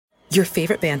Your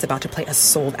favorite band's about to play a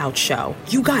sold-out show.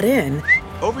 You got in.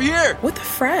 Over here! With a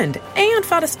friend. And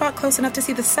found a spot close enough to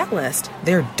see the set list.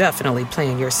 They're definitely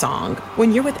playing your song.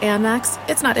 When you're with Amex,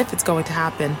 it's not if it's going to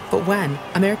happen, but when.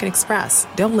 American Express.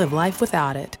 Don't live life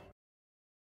without it.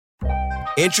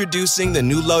 Introducing the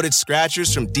new Loaded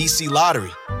Scratchers from DC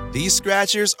Lottery. These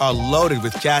scratchers are loaded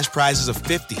with cash prizes of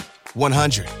 $50,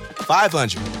 $100,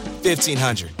 $500,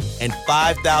 $1,500, and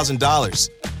 $5,000.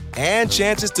 And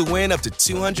chances to win up to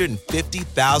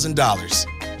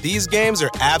 $250,000. These games are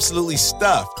absolutely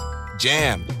stuffed,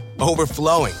 jammed,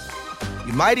 overflowing.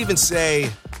 You might even say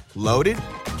loaded.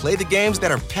 Play the games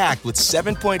that are packed with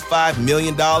 $7.5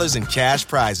 million in cash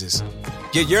prizes.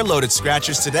 Get your Loaded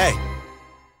Scratchers today.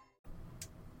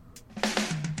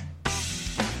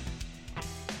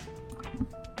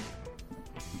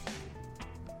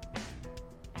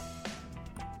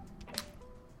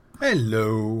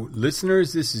 Hello,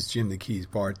 listeners. This is Jim the Keys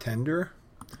bartender,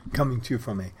 coming to you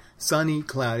from a sunny,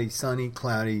 cloudy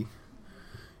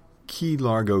Key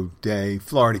Largo day,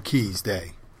 Florida Keys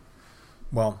day.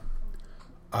 Well,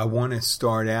 I want to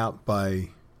start out by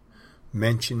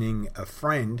mentioning a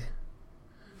friend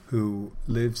who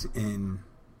lives in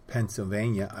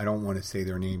Pennsylvania. I don't want to say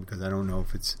their name because I don't know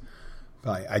if it's.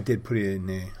 I did put it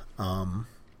in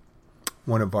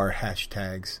one of our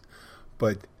hashtags,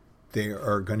 but they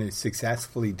are going to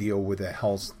successfully deal with a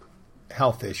health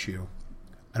issue.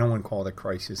 I don't want to call it a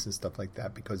crisis and stuff like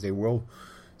that because they will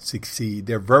succeed.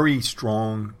 They're very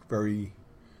strong, very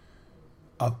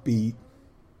upbeat,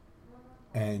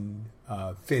 and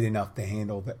fit enough to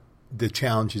handle the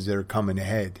challenges that are coming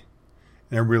ahead.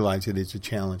 And I realize it is a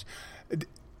challenge.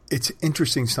 It's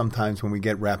interesting sometimes when we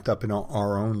get wrapped up in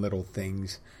our own little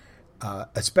things,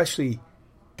 especially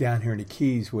down here in the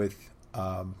Keys with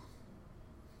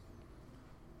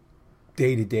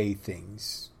day-to-day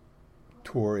things,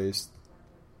 tourists,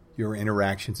 your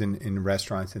interactions in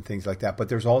restaurants and things like that. But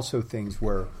there's also things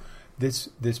where this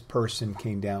person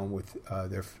came down with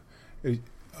a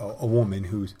woman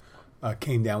who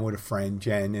came down with a friend,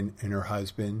 Jen, and her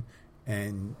husband,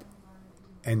 and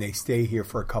they stay here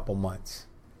for a couple months.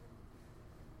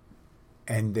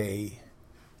 And we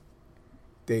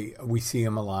see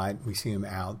them a lot. We see them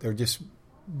out. They're just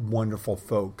wonderful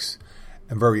folks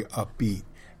and very upbeat.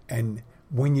 And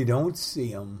when you don't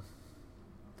see them,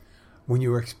 when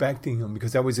you were expecting them,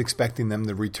 because I was expecting them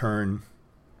to return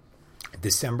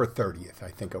December 30th,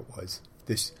 I think it was,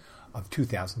 of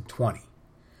 2020,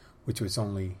 which was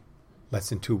only less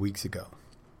than 2 weeks ago.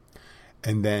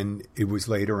 And then it was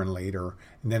later and later.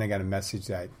 And then I got a message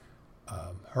that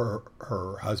her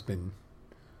husband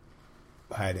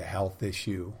had a health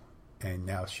issue, and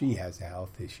now she has a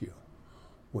health issue,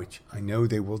 which I know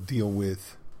they will deal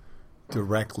with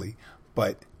directly.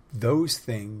 But those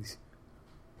things,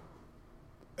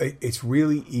 it's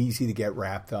really easy to get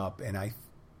wrapped up, and I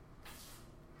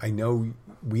know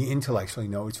we intellectually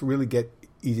know it's really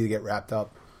easy to get wrapped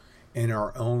up in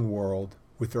our own world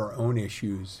with our own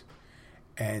issues,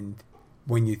 and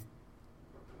when you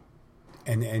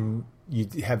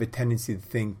have a tendency to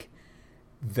think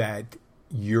that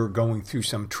you're going through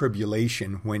some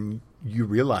tribulation when you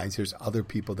realize there's other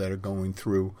people that are going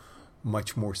through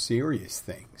much more serious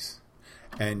things.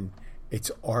 And it's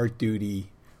our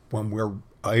duty when we're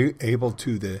able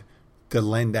to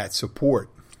lend that support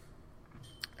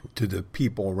to the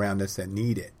people around us that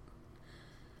need it.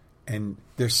 And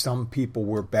there's some people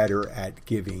we're better at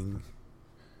giving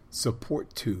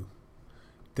support to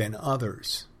than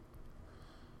others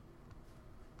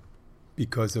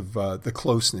because of the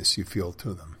closeness you feel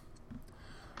to them.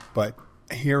 But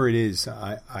here it is.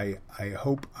 I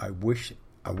wish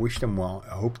them well.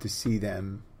 I hope to see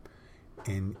them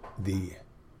I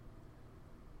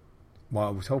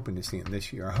was hoping to see them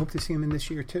this year. I hope to see them in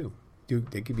this year too.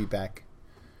 They could be back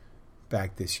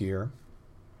this year,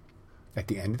 at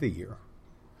the end of the year.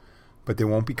 But they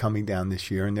won't be coming down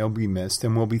this year, and they'll be missed,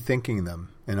 and we'll be thinking of them.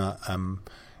 And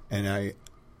I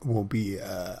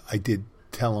did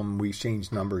tell them we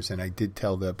exchanged numbers, and I did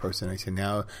tell the person. I said,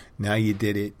 now you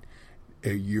did it.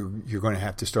 You're going to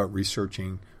have to start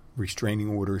researching restraining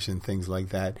orders and things like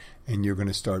that, and you're going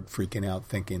to start freaking out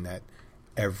thinking that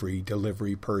every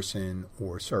delivery person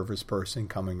or service person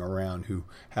coming around who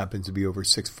happens to be over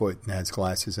 6 foot and has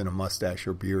glasses and a mustache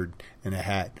or beard and a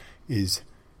hat is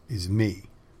me.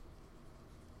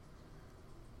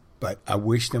 But I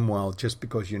wish them well. Just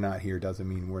because you're not here doesn't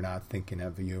mean we're not thinking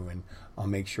of you, and I'll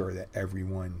make sure that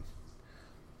everyone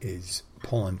is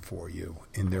pulling for you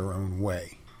in their own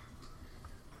way.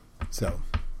 So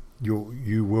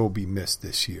you will be missed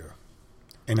this year.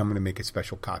 And I'm going to make a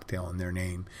special cocktail in their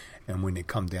name. And when they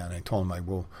come down, I told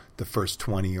them, the first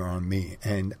 20 are on me.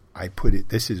 And I put it,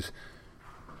 this is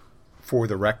for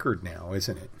the record now,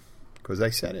 isn't it? Because I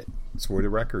said it. It's for the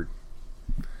record.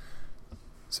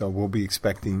 So we'll be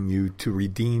expecting you to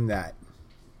redeem that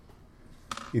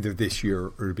either this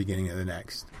year or the beginning of the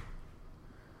next.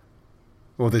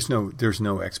 Well, there's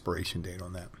no expiration date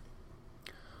on that.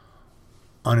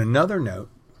 On another note,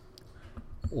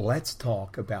 let's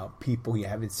talk about people you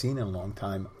haven't seen in a long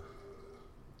time.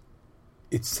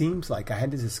 It seems like I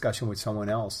had this discussion with someone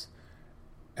else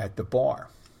at the bar.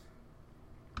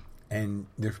 And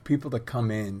there's people that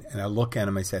come in, and I look at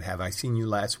them, I said, have I seen you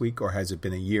last week or has it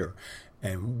been a year?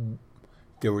 And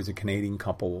there was a Canadian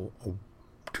couple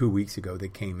 2 weeks ago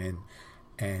that came in.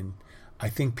 And I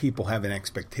think people have an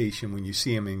expectation when you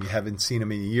see them and you haven't seen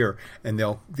them in a year, and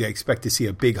they expect to see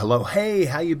a big hello. Hey,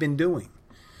 how you been doing?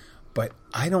 But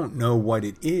I don't know what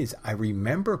it is. I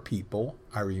remember people.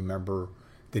 I remember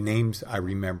the names. I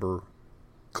remember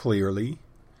clearly.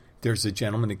 There's a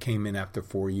gentleman that came in after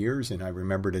 4 years, and I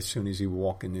remembered as soon as he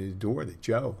walked into the door that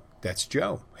that's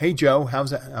Joe. Hey, Joe, how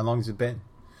long has it been?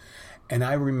 And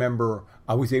I remember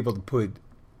I was able to put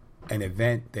an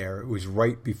event there. It was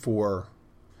right before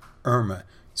Irma,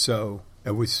 so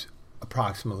it was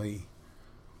approximately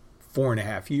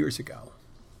 4.5 years ago.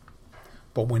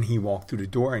 But when he walked through the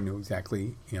door, I knew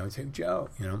exactly, I said, Joe,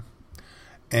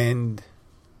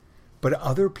 but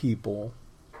other people,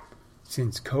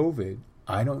 since COVID,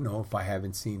 I don't know if I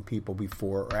haven't seen people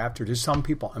before or after. There's some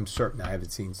people I'm certain I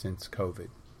haven't seen since COVID.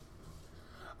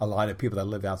 A lot of people that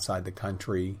live outside the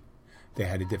country, they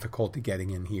had a difficulty getting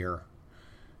in here.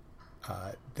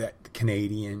 That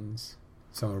Canadians,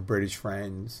 some are British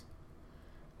friends.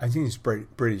 I think it's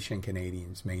British and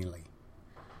Canadians mainly,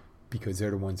 because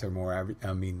they're the ones that are more average.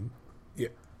 I mean,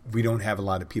 we don't have a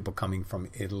lot of people coming from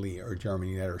Italy or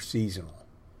Germany that are seasonal.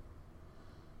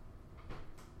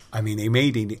 I mean, they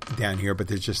may be down here, but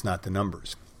there's just not the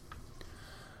numbers.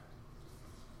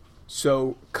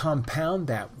 So compound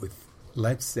that with,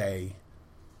 let's say,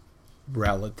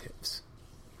 relatives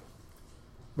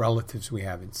we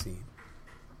haven't seen.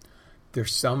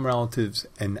 There's some relatives,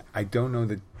 and I don't know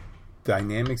the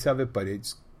dynamics of it, but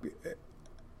it's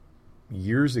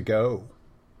years ago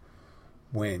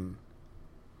when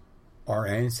our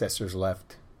ancestors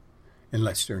left,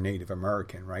 unless they're Native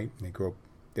American, right? And they grew up.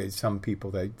 There's some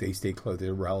people that they stay close to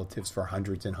their relatives for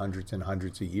hundreds and hundreds and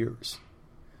hundreds of years.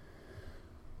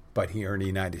 But here in the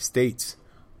United States,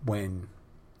 when,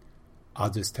 I'll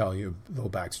just tell you a little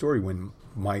backstory, when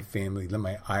my family,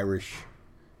 my Irish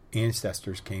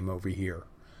ancestors came over here,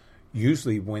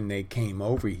 usually when they came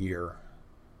over here,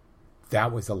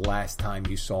 that was the last time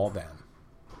you saw them.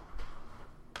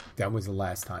 That was the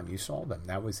last time you saw them.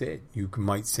 That was it. You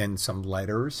might send some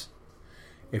letters.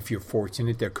 If you're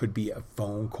fortunate, there could be a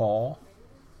phone call.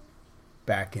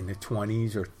 Back in the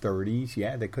 20s or 30s,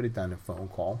 yeah, they could have done a phone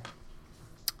call.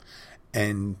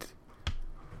 And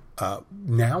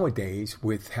nowadays,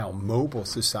 with how mobile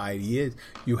society is,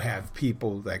 you have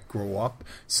people that grow up.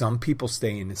 Some people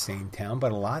stay in the same town,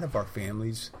 but a lot of our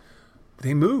families,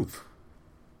 they move.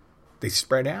 They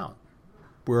spread out.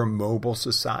 We're a mobile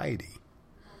society.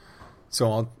 So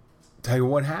I'll tell you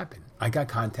what happened. I got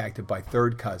contacted by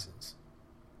third cousins.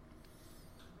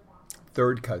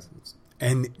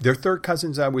 And their third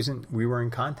cousins we were in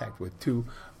contact with, too.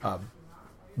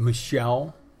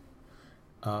 Michelle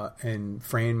and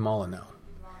Fran Molyneux.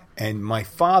 And my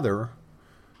father,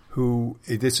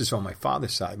 this is on my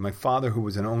father's side, my father, who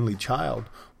was an only child,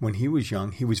 when he was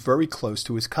young, he was very close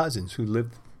to his cousins who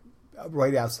lived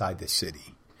right outside the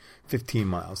city, 20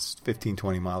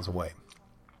 miles away.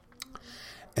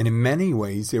 And in many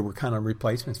ways, they were kind of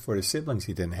replacements for the siblings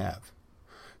he didn't have.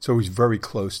 So he was very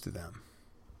close to them.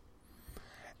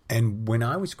 And when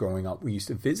I was growing up, we used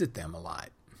to visit them a lot.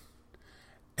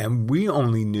 And we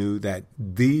only knew that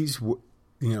these were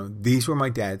my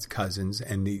dad's cousins,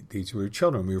 and these were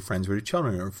children. We were friends with the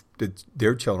children.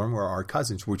 Their children were our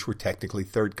cousins, which were technically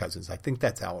third cousins. I think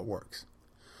that's how it works.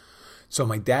 So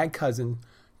my dad's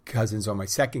cousins are my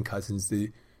second cousins.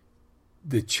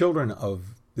 The children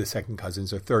of the second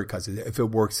cousins are third cousins, if it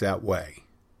works that way.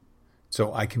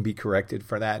 So I can be corrected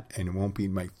for that, and it won't be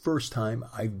my first time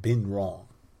I've been wrong.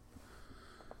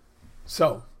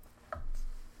 So,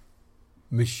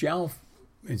 Michelle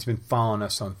has been following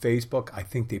us on Facebook. I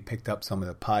think they picked up some of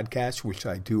the podcasts, which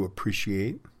I do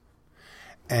appreciate.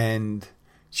 And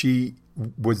she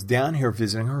was down here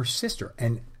visiting her sister.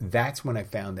 And that's when I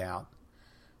found out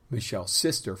Michelle's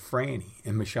sister, Franny.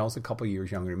 And Michelle's a couple of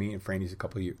years younger than me, and Franny's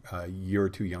a year or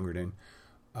two younger than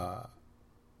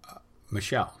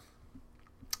Michelle.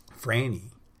 Franny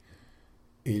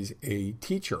is a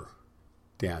teacher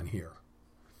down here.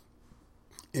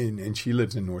 And she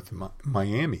lives in North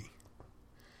Miami.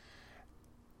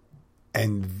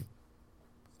 And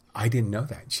I didn't know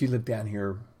that. She lived down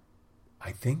here,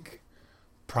 I think,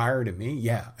 prior to me.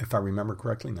 Yeah, if I remember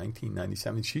correctly,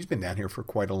 1997. She's been down here for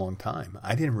quite a long time.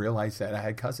 I didn't realize that I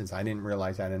had cousins. I didn't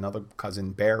realize I had another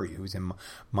cousin, Barry, who's in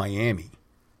Miami.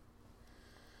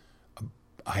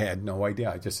 I had no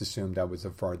idea. I just assumed I was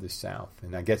the farthest south.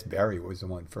 And I guess Barry was the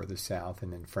one furthest south,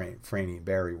 and then Franny and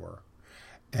Barry were.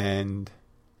 And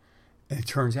it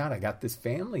turns out I got this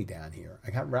family down here.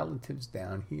 I got relatives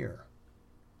down here.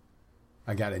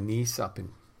 I got a niece up in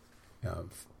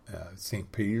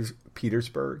St.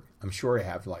 Petersburg. I'm sure I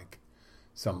have like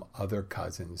some other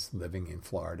cousins living in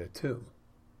Florida too,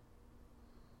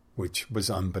 which was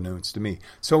unbeknownst to me.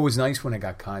 So it was nice when I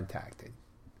got contacted.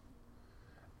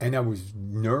 And I was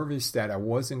nervous that I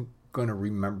wasn't going to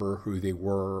remember who they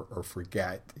were or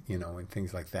forget, and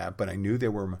things like that. But I knew they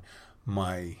were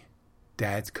my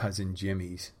dad's cousin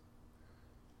Jimmy's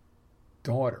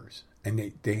daughters.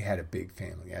 And they had a big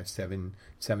family. I have seven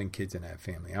kids in that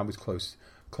family. I was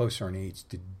closer in age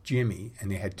to Jimmy,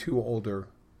 and they had 2 older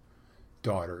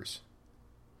daughters.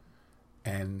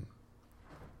 And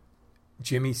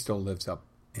Jimmy still lives up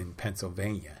in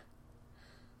Pennsylvania.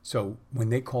 So when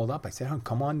they called up, I said, "Oh,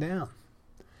 come on down."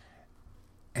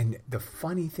 And the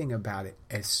funny thing about it,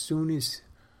 as soon as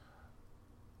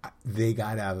they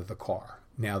got out of the car,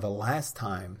 now the last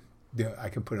time I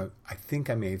think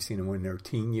I may have seen them when they were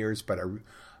teen years, but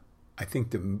I think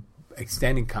the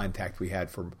extended contact we had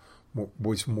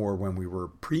was more when we were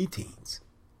preteens,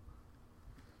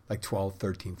 like 12,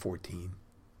 13, 14.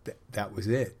 That was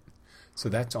it. So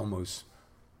that's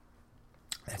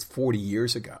 40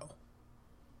 years ago.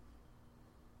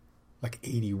 Like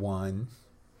 81,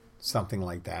 something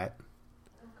like that.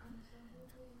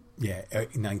 Yeah,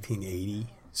 1980.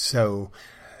 So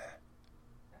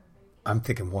I'm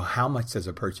thinking, well, how much does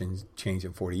a person change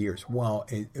in 40 years? Well,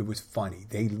 it was funny.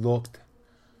 They looked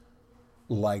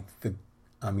like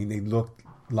they looked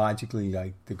logically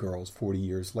like the girls 40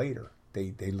 years later.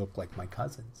 They looked like my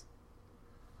cousins.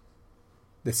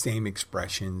 The same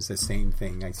expressions, the same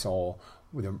thing. I saw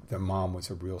their mom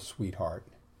was a real sweetheart,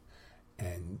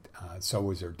 and so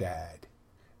was her dad.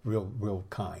 Real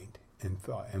kind. And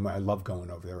I loved going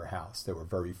over their house. They were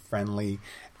very friendly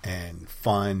and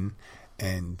fun,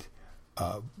 and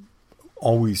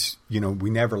always, we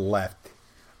never left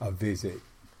a visit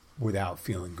without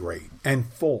feeling great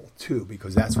and full too,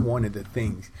 because that's one of the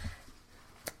things.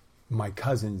 My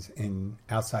cousins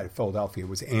outside of Philadelphia,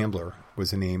 Ambler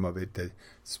was the name of it, the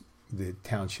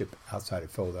township outside of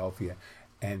Philadelphia,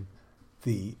 and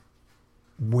the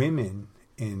women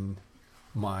in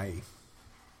my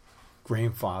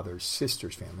grandfather's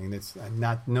sister's family, and it's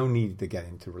no need to get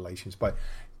into relations, but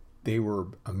they were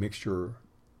a mixture.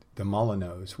 The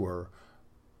Molyneux were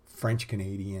French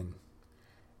Canadian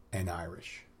and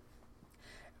Irish,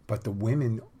 but the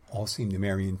women all seemed to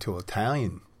marry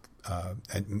Italian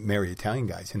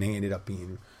guys, and they ended up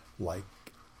being like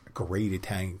great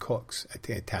Italian cooks at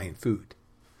Italian food,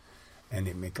 and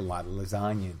they make a lot of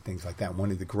lasagna and things like that. One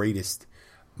of the greatest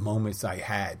moments I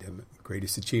had,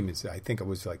 greatest achievements, I think I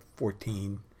was like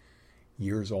 14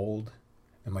 years old,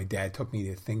 and my dad took me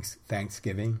to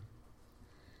Thanksgiving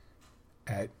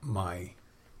at my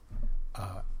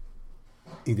Aunt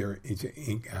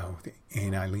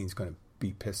Eileen's going to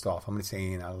be pissed off. I'm going to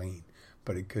say Aunt Eileen,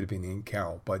 but it could have been Aunt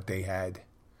Carol. But they had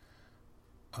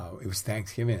it was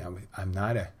Thanksgiving. I'm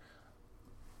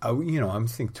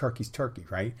thinking turkey's turkey,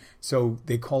 right? So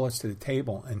they call us to the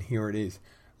table, and here it is,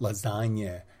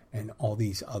 lasagna and all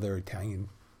these other Italian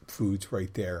foods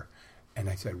right there. And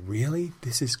I said, really?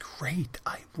 This is great.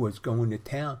 I was going to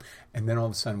town. And then all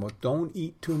of a sudden, well, don't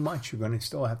eat too much. You're going to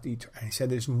still have to eat. And I said,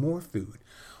 there's more food.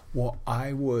 Well,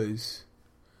 I was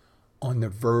on the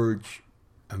verge.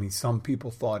 I mean, some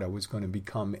people thought I was going to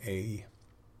become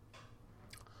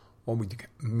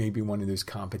maybe one of those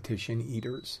competition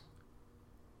eaters,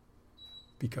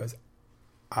 because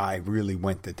I really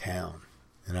went to town.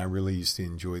 And I really used to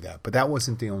enjoy that. But that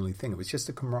wasn't the only thing. It was just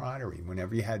the camaraderie.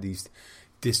 Whenever you had these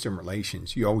distant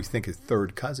relations, you always think of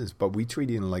third cousins, but we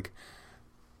treated them like,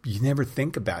 you never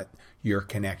think about your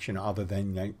connection other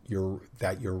than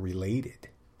that you're related.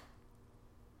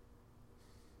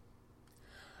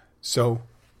 So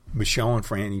Michelle and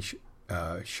Franny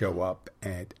show up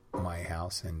at my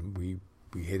house, and we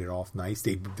hit it off nice.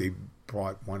 They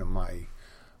brought one of my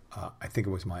I think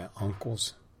it was my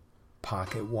uncle's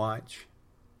pocket watch.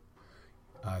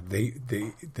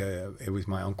 It was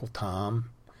my Uncle Tom,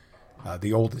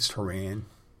 the oldest Haran.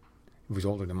 He was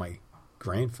older than my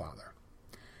grandfather,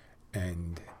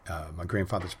 and my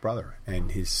grandfather's brother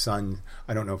and his son.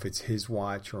 I don't know if it's his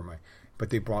watch or but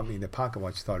they brought me the pocket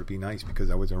watch. Thought it'd be nice because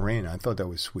I was Iranian. I thought that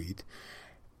was sweet.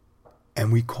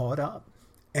 And we caught up.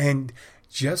 And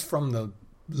just from the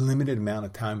limited amount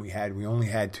of time we only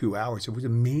had 2 hours. It was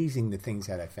amazing the things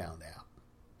that I found out.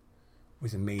 It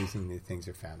was amazing the things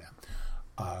I found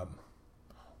out.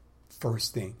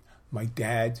 First thing, my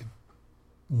dad,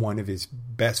 one of his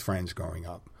best friends growing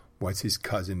up was his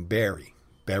cousin Barry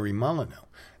Molyneux.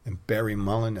 And Barry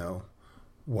Molyneux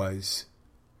was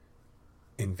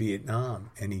in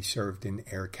Vietnam, and he served in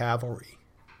air cavalry.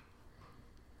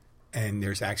 And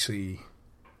there's actually,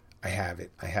 I have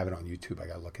it on YouTube. I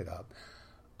got to look it up.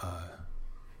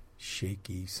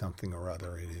 Shaky something or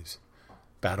other it is.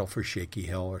 Battle for Shaky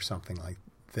Hill or something like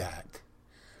that.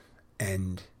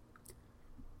 And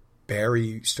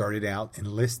Barry started out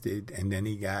enlisted, and then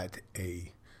he got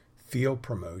a field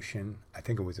promotion. I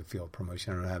think it was a field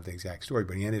promotion. I don't have the exact story,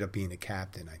 but he ended up being a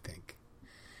captain, I think,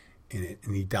 in it.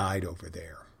 And he died over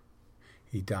there.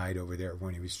 He died over there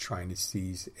when he was trying to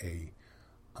seize a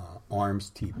arms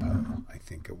depot, I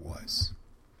think it was.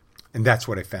 And that's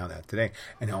what I found out today.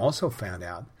 And I also found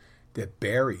out that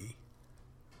Barry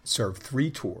served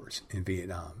 3 tours in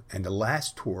Vietnam. And the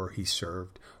last tour he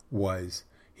served was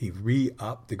he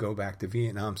re-upped to go back to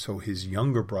Vietnam so his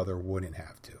younger brother wouldn't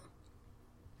have to.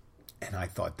 And I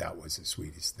thought that was the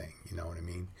sweetest thing. You know what I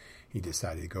mean? He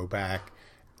decided to go back,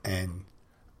 and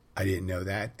I didn't know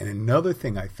that. And another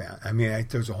thing I found,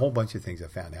 there's a whole bunch of things I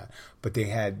found out, but they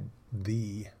had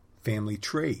the family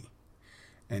tree,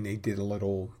 and they did a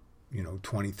little,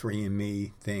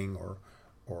 23andMe thing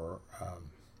or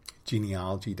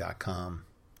genealogy.com.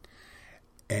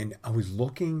 And I was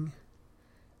looking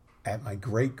at my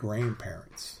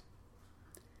great-grandparents,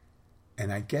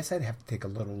 and I guess I'd have to take a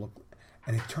little look.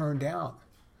 And it turned out,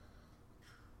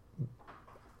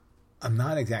 I'm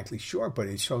not exactly sure, but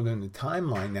it showed in the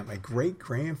timeline that my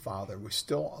great-grandfather was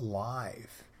still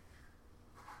alive.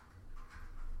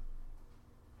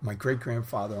 My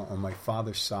great-grandfather on my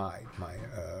father's side,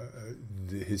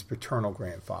 his paternal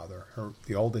grandfather,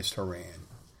 the oldest Haran,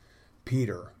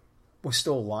 Peter, was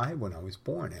still alive when I was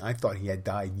born. And I thought he had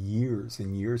died years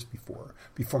and years before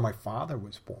my father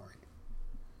was born.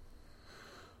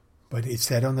 But it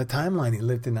said on the timeline he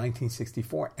lived in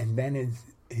 1964. And then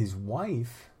his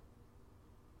wife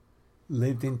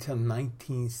lived until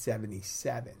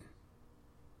 1977,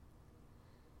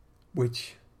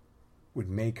 which would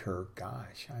make her,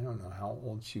 gosh, I don't know how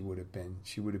old she would have been.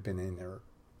 She would have been in her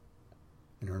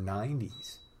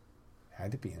 90s.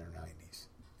 Had to be in her 90s,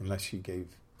 unless she gave,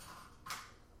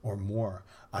 or more.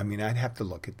 I'd have to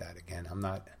look at that again. I'm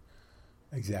not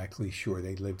exactly sure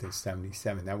they lived in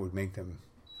 77. That would make them,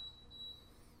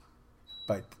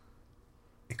 but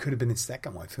it could have been his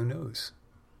second wife. Who knows?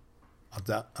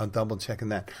 I'll double check on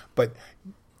that. But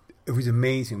it was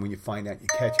amazing when you find out, you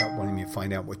catch up with them, you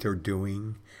find out what they're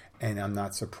doing. And I'm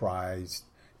not surprised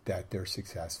that they're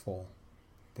successful,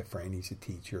 that Franny's a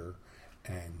teacher,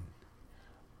 and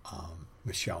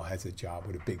Michelle has a job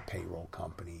with a big payroll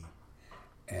company,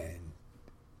 and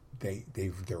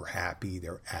they're happy,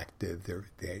 they're active,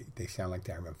 they sound like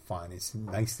they're having fun. It's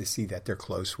nice to see that they're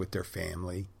close with their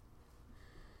family.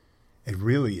 It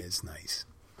really is nice.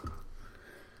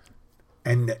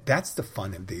 And that's the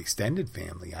fun of the extended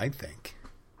family, I think.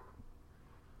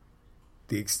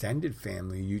 The extended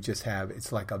family, you just have,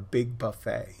 it's like a big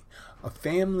buffet. A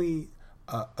family,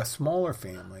 a smaller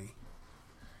family,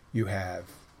 you have,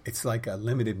 it's like a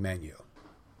limited menu,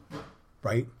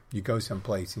 right? You go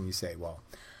someplace and you say, well,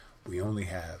 we only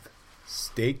have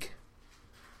steak,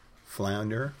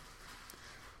 flounder,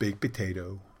 baked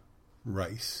potato,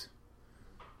 rice,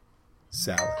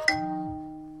 salad,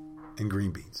 and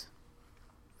green beans.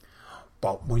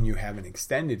 But when you have an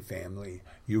extended family,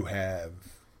 you have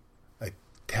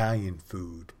Italian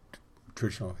food,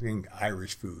 traditional thing,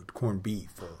 Irish food, corned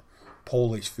beef, or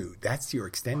Polish food. That's your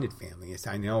extended family.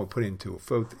 I know I put it into a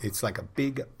food. It's like a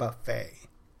big buffet.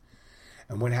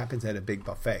 And what happens at a big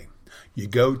buffet? You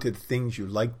go to the things you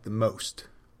like the most,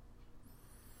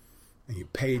 and you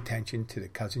pay attention to the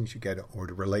cousins you get or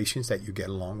the relations that you get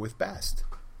along with best.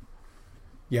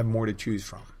 You have more to choose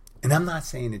from. And I'm not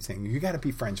saying it's saying you got to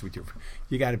be friends with your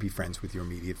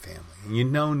immediate family, and you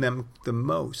know them the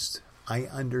most. I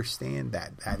understand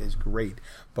that. That is great.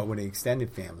 But with an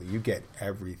extended family, you get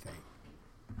everything.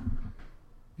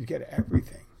 You get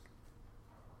everything.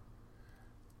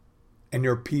 And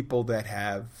there are people that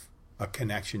have a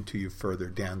connection to you further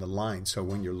down the line. So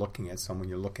when you're looking at someone,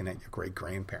 you're looking at your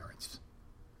great-grandparents.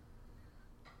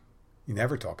 You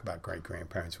never talk about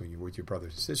great-grandparents when you're with your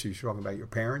brothers and sisters. You're talking about your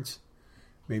parents,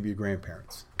 maybe your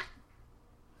grandparents.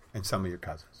 and some of your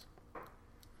cousins.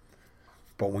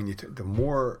 But when the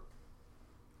more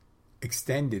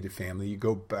extended a family, you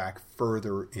go back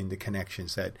further into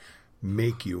connections that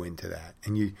make you into that.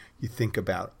 And you think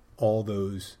about all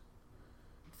those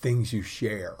things you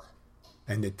share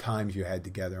and the times you had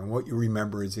together and what you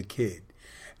remember as a kid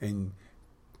and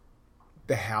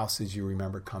the houses you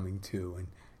remember coming to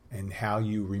and how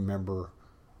you remember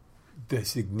the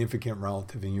significant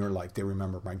relative in your life. They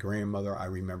remember my grandmother. I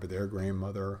remember their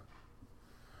grandmother,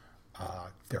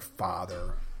 their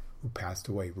father who passed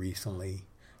away recently,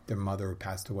 their mother who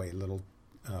passed away a little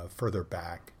further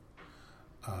back.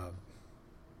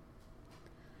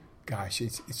 Gosh,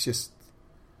 it's just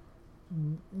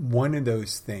one of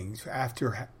those things.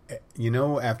 After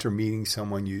meeting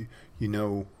someone, you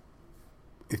know,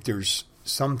 if there's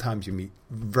sometimes you meet,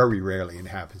 very rarely it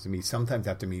happens to me. Sometimes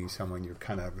after meeting someone, you're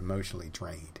kind of emotionally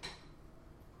drained,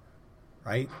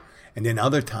 right? And then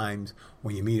other times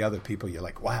when you meet other people, you're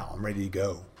like, wow, I'm ready to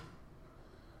go.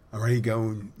 I'm ready to go,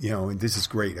 and this is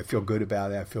great. I feel good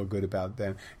about it. I feel good about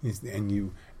them.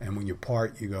 And when you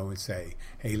part, you go and say,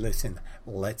 hey, listen,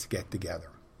 let's get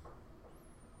together.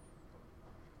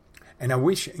 And I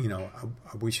wish,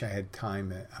 I wish I had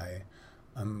time.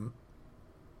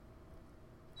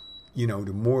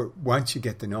 The more, once you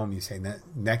get to know them, you say,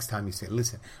 next time you say,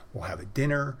 listen, we'll have a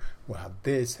dinner, we'll have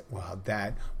this, we'll have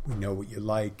that. We know what you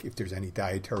like, if there's any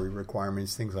dietary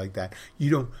requirements, things like that.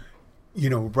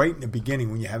 Right in the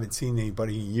beginning when you haven't seen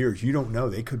anybody in years, you don't know.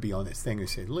 They could be on this thing and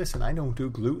say, listen, I don't do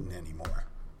gluten anymore.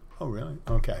 Oh, really?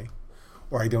 Okay.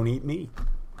 Or I don't eat meat.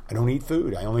 I don't eat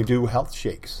food. I only do health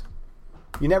shakes.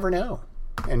 You never know.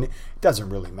 And it doesn't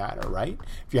really matter, right?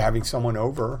 If you're having someone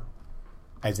over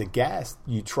as a guest,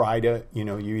 you try to,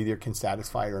 you either can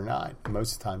satisfy it or not.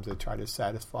 Most of the times they try to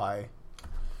satisfy,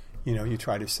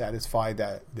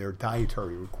 their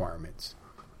dietary requirements.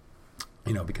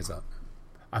 Because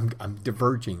I'm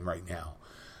diverging right now,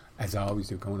 as I always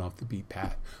do, going off the beat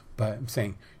path. But I'm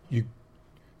saying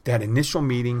that initial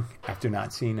meeting after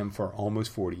not seeing them for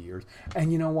almost 40 years,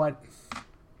 and you know what?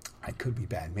 I could be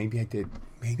bad. Maybe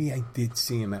I did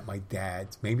see him at my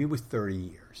dad's. Maybe it was 30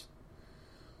 years.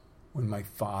 When my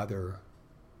father,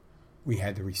 we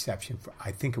had the reception for,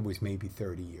 I think it was maybe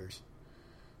 30 years.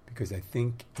 Because I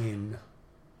think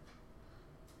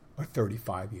or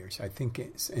 35 years. I think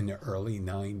it's in the early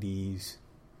 90s,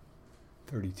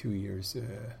 32 years,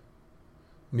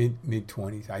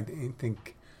 mid-20s. I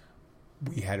think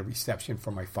we had a reception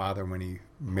for my father when he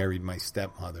married my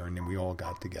stepmother, and then we all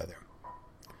got together.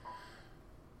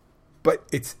 But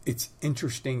it's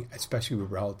interesting, especially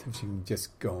with relatives, you can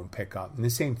just go and pick up. And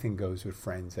the same thing goes with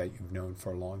friends that you've known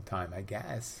for a long time, I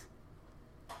guess.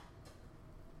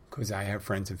 Because I have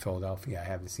friends in Philadelphia I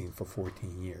haven't seen for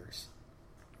 14 years.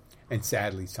 And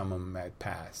sadly, some of them had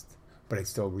passed. But I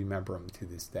still remember them to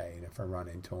this day. And if I run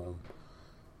into them,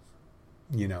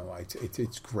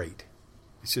 it's great.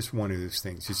 It's just one of those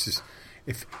things. It's just,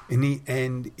 if in the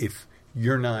end, if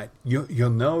you're not, you'll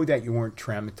know that you weren't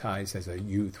traumatized as a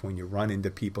youth when you run into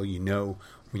people when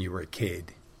you were a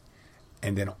kid,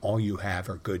 and then all you have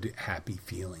are good, happy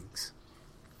feelings.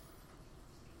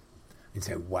 And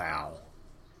say, wow,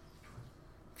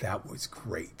 that was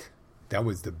great. That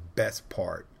was the best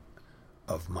part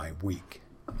of my week.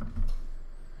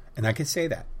 And I can say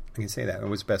that. It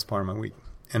was the best part of my week.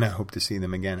 And I hope to see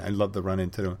them again. I'd love to run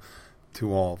into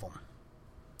all of them.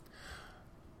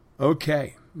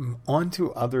 Okay, on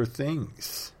to other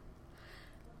things.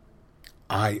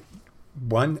 I'll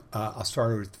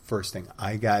start with the first thing.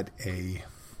 I got a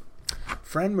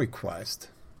friend request,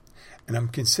 and I'm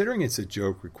considering it's a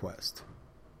joke request.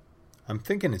 I'm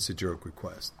thinking it's a joke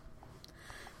request.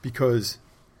 Because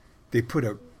they put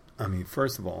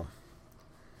first of all,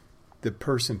 the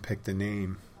person picked a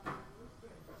name.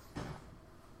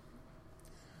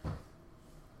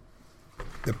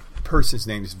 The person's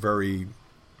name is very,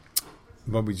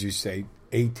 what would you say,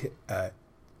 a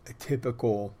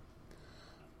typical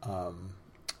of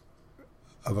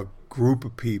a group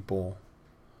of people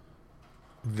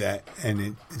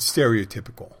and it's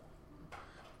stereotypical.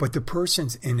 But the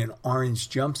person's in an orange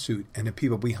jumpsuit and the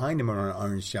people behind him are in an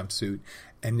orange jumpsuit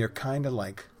and they're kind of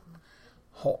like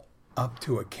up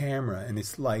to a camera and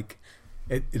it's like,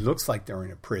 it looks like they're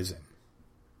in a prison.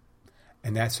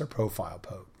 And that's their profile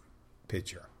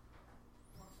picture.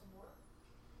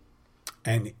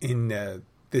 And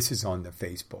this is on the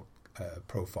Facebook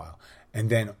profile. And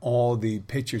then all the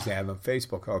pictures they have on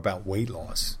Facebook are about weight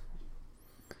loss.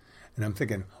 And I'm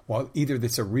thinking, well, either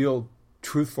that's a real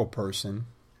truthful person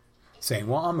saying,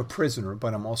 well, I'm a prisoner,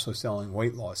 but I'm also selling a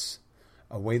weight loss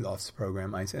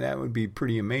program. I said, that would be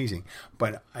pretty amazing.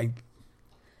 But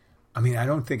I mean, I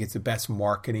don't think it's the best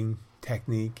marketing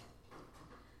technique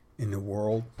in the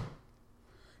world.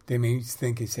 They may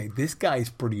think and say, this guy's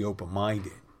pretty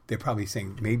open-minded. They're probably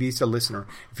saying, maybe it's a listener.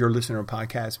 If you're a listener to a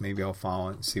podcast, maybe I'll follow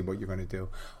it and see what you're going to do.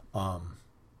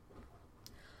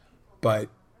 But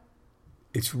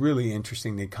it's really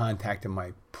interesting. They contacted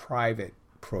my private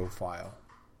profile.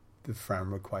 The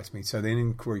friend requested me. So they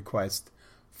didn't request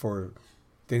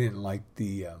they didn't like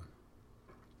the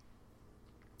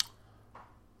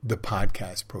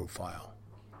podcast profile.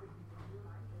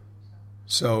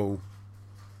 So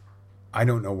I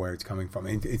don't know where it's coming from.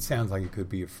 It sounds like it could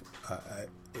be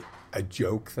a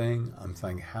joke thing. I'm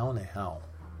thinking, how in the hell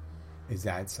is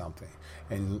that something?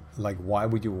 And like, why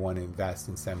would you want to invest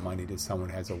and send money to someone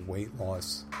who has a weight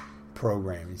loss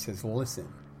program? He says,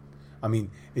 listen, I mean,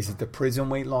 is it the prison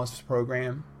weight loss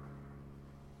program?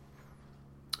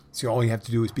 So all you have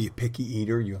to do is be a picky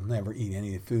eater. You'll never eat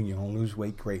any of the food. You're going to lose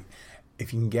weight. Great.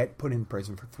 If you can get put in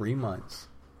prison for 3 months,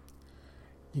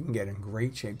 you can get in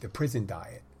great shape. The prison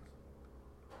diet.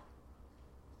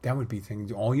 That would be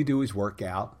things. All you do is work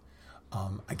out.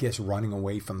 I guess running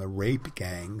away from the rape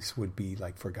gangs would be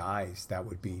like for guys. That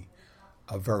would be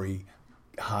a very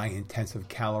high intensive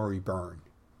calorie burn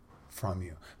from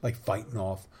you, like fighting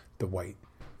off the white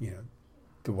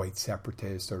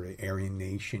separatists or the Aryan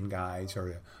Nation guys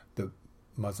or the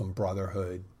Muslim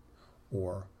Brotherhood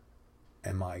or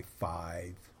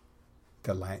MI5,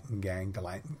 the Latin gang, the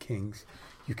Latin Kings.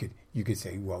 You could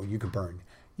say, well, you can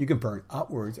burn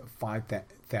upwards of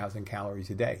 5,000 calories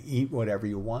a day. Eat whatever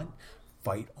you want,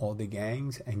 fight all the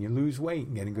gangs, and you lose weight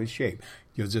and get in good shape.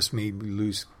 You'll just maybe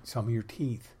lose some of your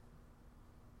teeth.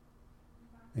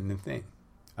 And the thing,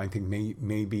 I think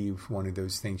maybe it's one of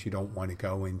those things you don't want to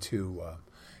go into.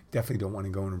 Definitely don't want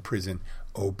to go into prison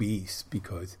obese,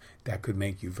 because that could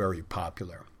make you very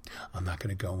popular. I'm not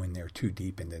going to go in there too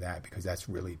deep into that because that's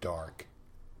really dark.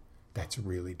 That's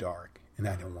really dark. And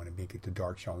I don't want to make it the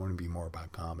dark show. I want to be more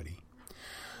about comedy.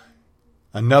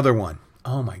 Another one.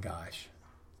 Oh my gosh.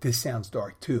 This sounds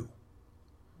dark too.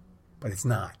 But it's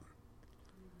not.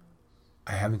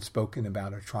 I haven't spoken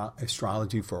about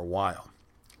astrology for a while.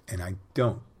 And I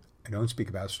don't speak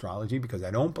about astrology because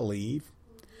I don't believe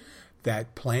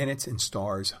that planets and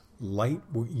stars light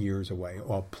years away,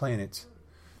 or planets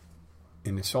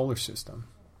in the solar system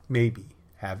maybe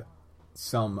have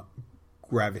some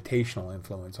gravitational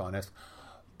influence on us,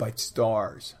 but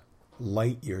stars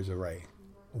light years away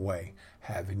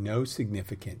have no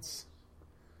significance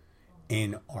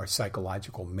in our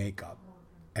psychological makeup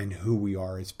and who we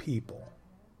are as people.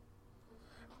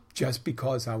 Just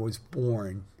because I was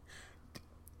born,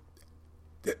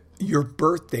 your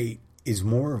birth date is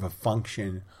more of a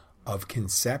function of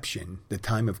conception, the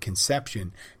time of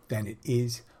conception, than it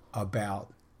is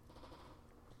about,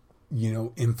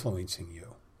 influencing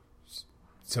you.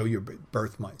 So your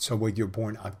birth month. So when you're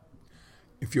born,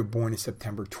 if you're born on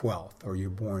September 12th, or you're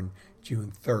born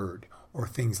June 3rd, or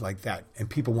things like that, and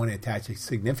people want to attach a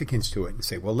significance to it and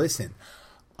say, well, listen,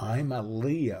 I'm a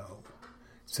Leo,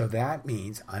 so that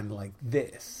means I'm like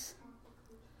this.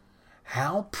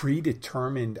 How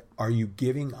predetermined are you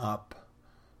giving up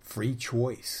free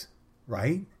choice,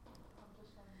 right?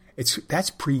 That's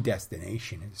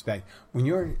predestination. It's bad. When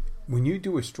you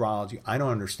do astrology, I don't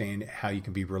understand how you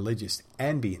can be religious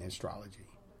and be in astrology,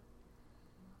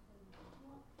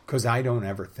 because I don't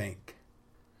ever think.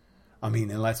 I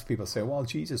mean, unless people say, well,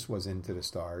 Jesus was into the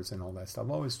stars and all that stuff.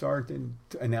 Oh, the star didn't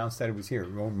announce that it was here.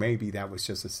 Well, maybe that was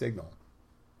just a signal,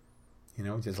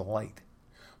 just a light.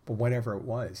 But whatever it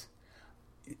was,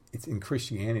 it's in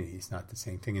Christianity, it's not the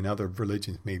same thing. In other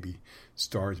religions, maybe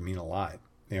stars mean a lot.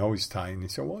 They always tie in. They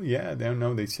say, well, yeah, they don't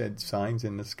know. They said signs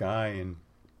in the sky, and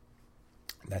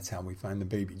that's how we find the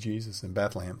baby Jesus in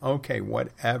Bethlehem. Okay,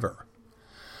 whatever.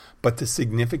 But the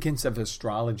significance of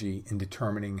astrology in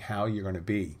determining how you're going to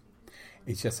be,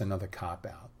 it's just another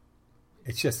cop-out.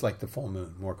 It's just like the full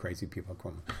moon. More crazy people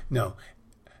come. No,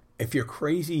 if you're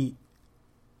crazy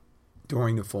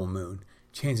during the full moon,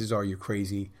 chances are you're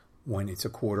crazy when it's a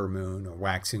quarter moon or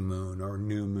waxing moon or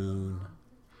new moon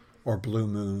or blue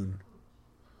moon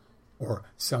or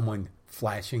someone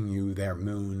flashing you their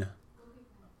moon,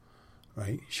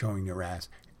 right? Showing their ass.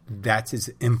 That's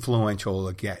as influential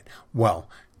as it get. Well,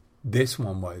 this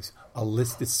one was a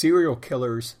list of serial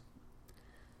killers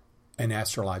and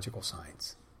astrological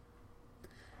signs.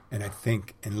 And I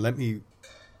think,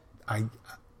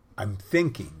 I'm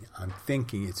thinking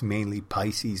it's mainly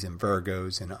Pisces and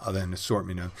Virgos and an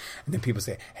assortment of, and then people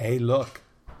say, hey, look,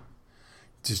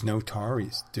 there's no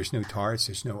Taurus, there's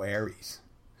no Aries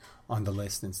on the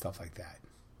list and stuff like that.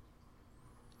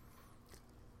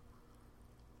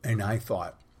 And I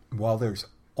thought, well, there's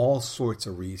all sorts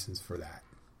of reasons for that.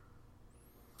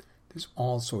 There's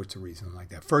all sorts of reasons like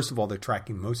that. First of all, they're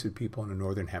tracking most of the people in the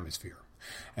Northern Hemisphere.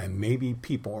 And maybe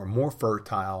people are more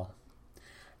fertile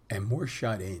and more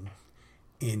shut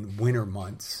in winter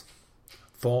months,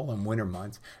 fall and winter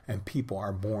months, and people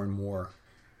are born more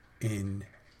in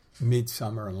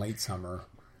midsummer and late summer,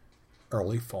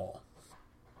 early fall.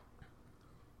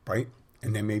 Right?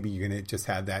 And then maybe you're going to just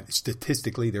have that.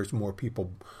 Statistically, there's more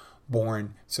people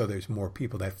born, so there's more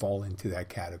people that fall into that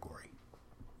category.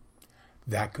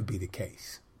 That could be the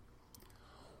case.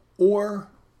 Or,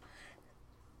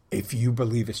 if you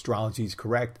believe astrology is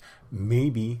correct,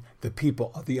 maybe the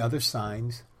people of the other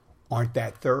signs aren't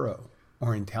that thorough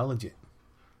or intelligent.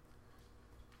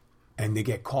 And they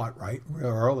get caught right real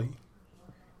early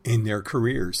in their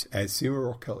careers as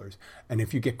serial killers. And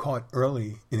if you get caught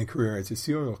early in a career as a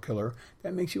serial killer,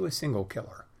 that makes you a single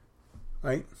killer,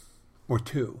 right? Or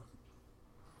two.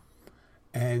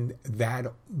 And that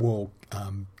will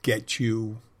get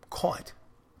you caught.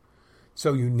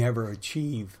 So you never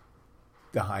achieve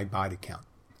the high body count.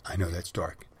 I know that's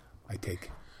dark. I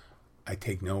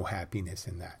take no happiness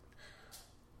in that.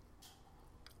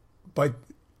 But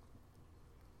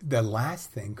the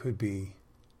last thing could be,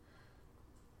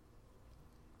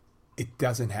 it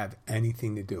doesn't have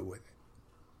anything to do with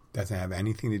it. Doesn't have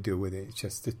anything to do with it. It's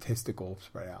just statistical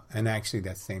spread out. And actually,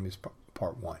 that's the same as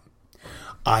part one.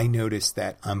 I noticed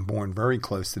that I'm born very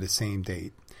close to the same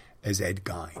date as Ed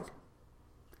Gein.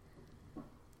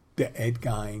 The Ed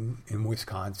Gein in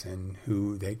Wisconsin,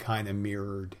 who they kind of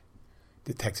mirrored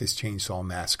the Texas Chainsaw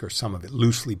Massacre, some of it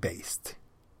loosely based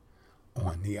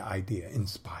on the idea,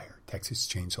 inspired Texas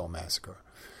Chainsaw Massacre.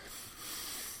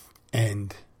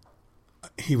 And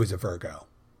he was a Virgo.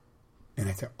 And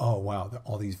I said, oh, wow,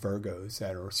 all these Virgos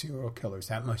that are serial killers,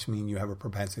 that must mean you have a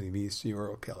propensity to be a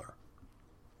serial killer.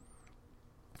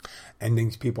 And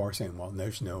these people are saying, well,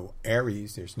 there's no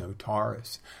Aries, there's no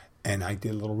Taurus. And I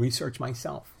did a little research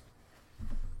myself.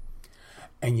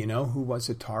 And you know who was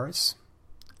a Taurus?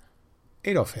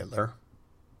 Adolf Hitler.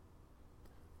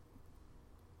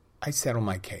 I settle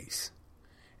my case.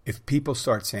 If people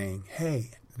start saying,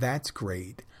 hey, that's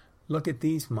great. Look at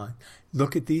these months.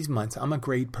 Look at these months. I'm a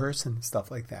great person.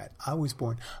 Stuff like that. I'm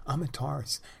a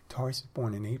Taurus. Taurus is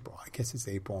born in April. I guess it's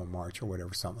April or March or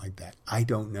whatever, something like that. I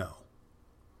don't know.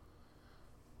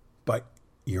 But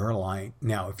you're lying.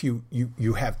 Now, if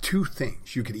you have two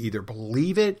things. You could either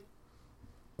believe it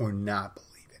or not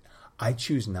believe it. I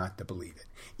choose not to believe it.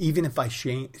 Even if I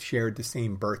shared the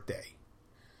same birthday.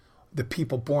 The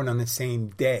people born on the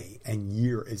same day and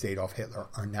year as Adolf Hitler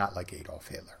are not like Adolf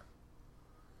Hitler.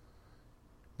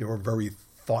 There were very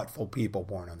thoughtful people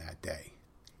born on that day.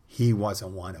 He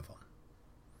wasn't one of them.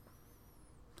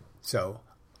 So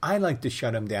I like to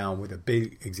shut him down with a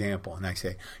big example. And I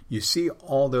say, you see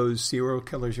all those serial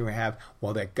killers you have?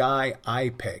 Well, that guy I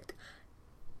picked,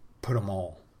 put them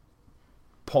all.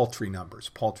 Paltry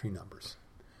numbers.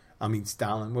 I mean,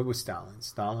 Stalin, what was Stalin?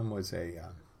 Stalin was a,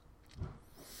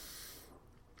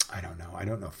 I don't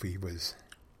know if he was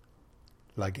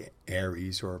like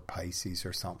Aries or Pisces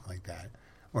or something like that.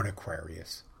 Or an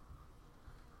Aquarius.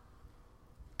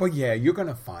 But yeah, you're going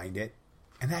to find it.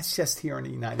 And that's just here in the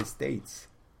United States.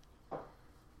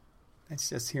 If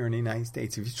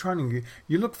you're trying to,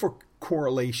 you look for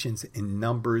correlations in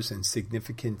numbers and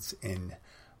significance in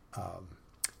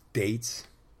dates,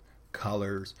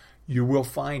 colors, you will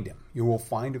find them. You will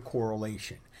find a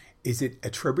correlation. Is it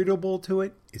attributable to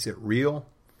it? Is it real?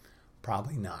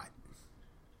 Probably not.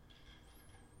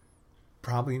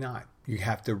 You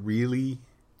have to really,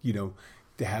 to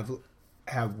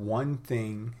have one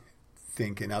thing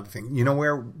think another thing. You know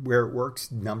where it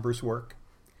works? Numbers work?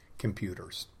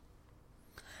 Computers.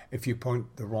 If you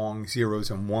point the wrong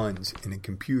zeros and ones in a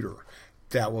computer,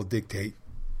 that will dictate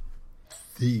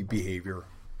the behavior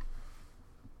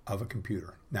of a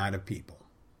computer, not of people.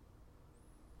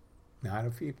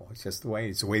 It's just the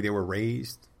way they were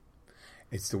raised.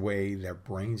 It's the way their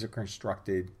brains are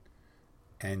constructed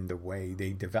and the way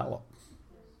they develop.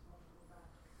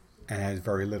 And it has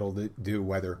very little to do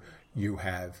whether you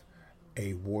have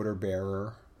a water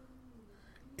bearer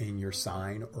in your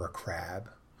sign or a crab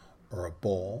or a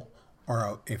bull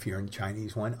or if you're in the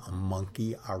Chinese one, a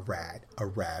monkey, a rat, a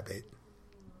rabbit.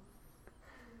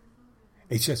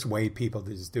 It's just the way people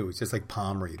just do. It's just like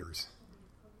palm readers.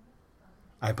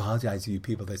 I apologize to you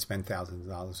people that spend thousands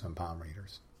of dollars on palm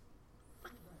readers.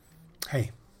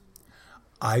 Hey,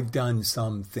 I've done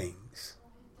some things.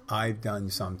 I'm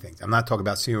not talking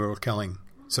about serial killing,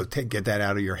 so get that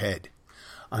out of your head.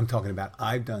 I'm talking about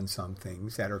I've done some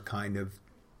things that are kind of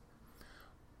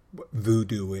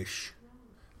voodoo-ish,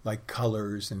 like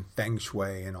colors and feng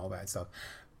shui and all that stuff.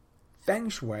 Feng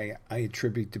shui I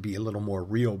attribute to be a little more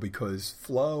real because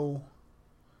flow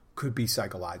could be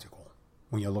psychological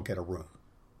when you look at a room.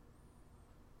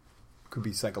 Could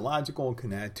be psychological and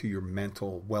can add to your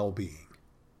mental well-being.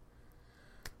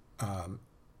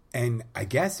 And I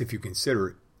guess if you consider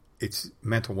it, it's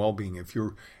mental well-being. If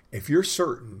you're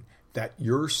certain that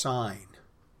your sign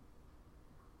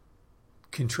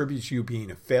contributes to you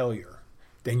being a failure,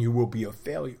 then you will be a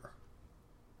failure.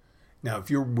 Now, if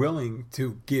you're willing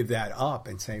to give that up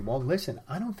and say, well, listen,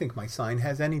 I don't think my sign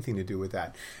has anything to do with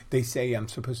that. They say I'm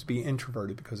supposed to be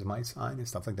introverted because of my sign and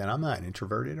stuff like that. I'm not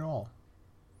introverted at all.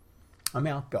 I'm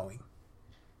outgoing.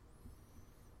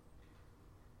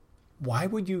 Why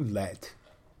would you let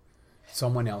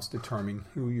someone else determine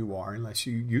who you are unless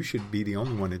you should be the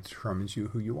only one that determines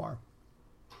who you are?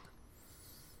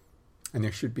 And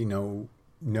there should be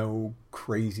no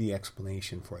crazy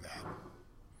explanation for that.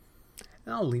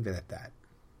 And I'll leave it at that.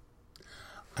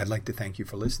 I'd like to thank you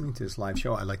for listening to this live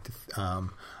show.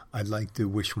 I'd like to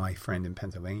wish my friend in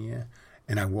Pennsylvania,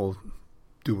 and I will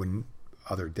do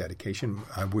another dedication.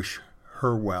 I wish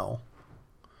her well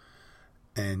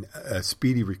and a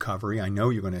speedy recovery. I know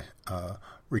you're going to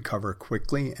recover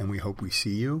quickly, and we hope we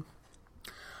see you.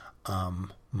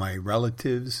 My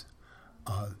relatives,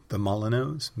 the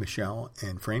Molinos, Michelle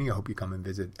and Franny, I hope you come and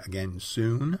visit again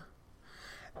soon.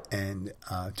 And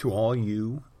to all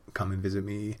you, come and visit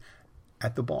me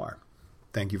at the bar.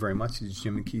 Thank you very much. This is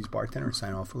Jim and Keys Bartender.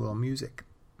 Sign off with a little music.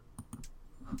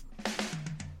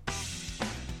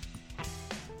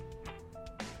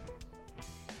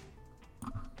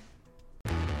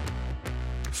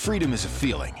 Freedom is a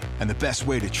feeling, and the best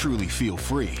way to truly feel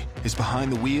free is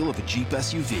behind the wheel of a Jeep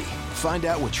SUV. Find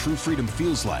out what true freedom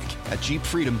feels like at Jeep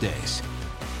Freedom Days.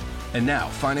 And now,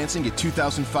 financing at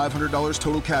 $2,500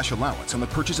 total cash allowance on the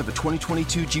purchase of a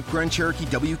 2022 Jeep Grand Cherokee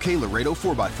WK Laredo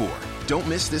 4x4. Don't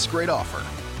miss this great offer.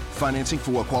 Financing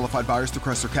for well-qualified buyers through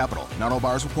Chrysler Capital. Not all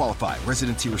buyers will qualify.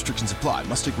 Residency restrictions apply.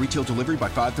 Must take retail delivery by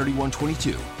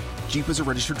 5/31/22. Jeep is a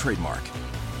registered trademark.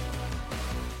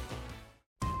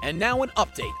 And now an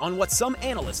update on what some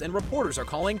analysts and reporters are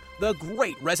calling the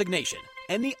Great Resignation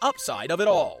and the upside of it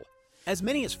all. As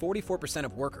many as 44%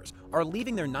 of workers are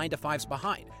leaving their 9-to-5s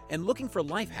behind and looking for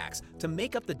life hacks to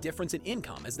make up the difference in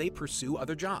income as they pursue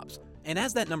other jobs. And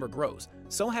as that number grows,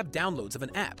 so have downloads of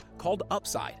an app called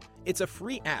Upside. It's a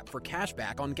free app for cash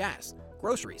back on gas,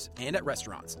 groceries, and at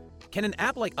restaurants. Can an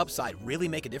app like Upside really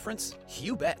make a difference?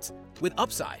 You bet. With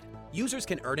Upside, users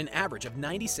can earn an average of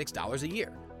 $96 a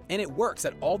year. And it works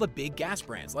at all the big gas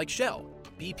brands like Shell,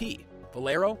 BP,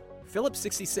 Valero, Phillips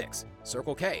 66,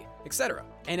 Circle K, etc.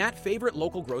 And at favorite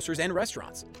local grocers and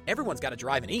restaurants. Everyone's got to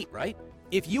drive and eat, right?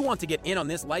 If you want to get in on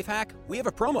this life hack, we have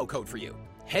a promo code for you.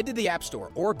 Head to the App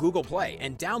Store or Google Play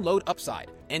and download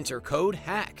Upside. Enter code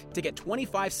HACK to get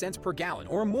 25 cents per gallon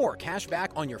or more cash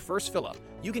back on your first fill-up.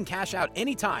 You can cash out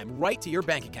anytime right to your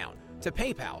bank account, to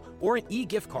PayPal, or an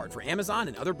e-gift card for Amazon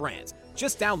and other brands.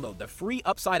 Just download the free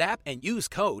Upside app and use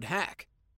code HACK.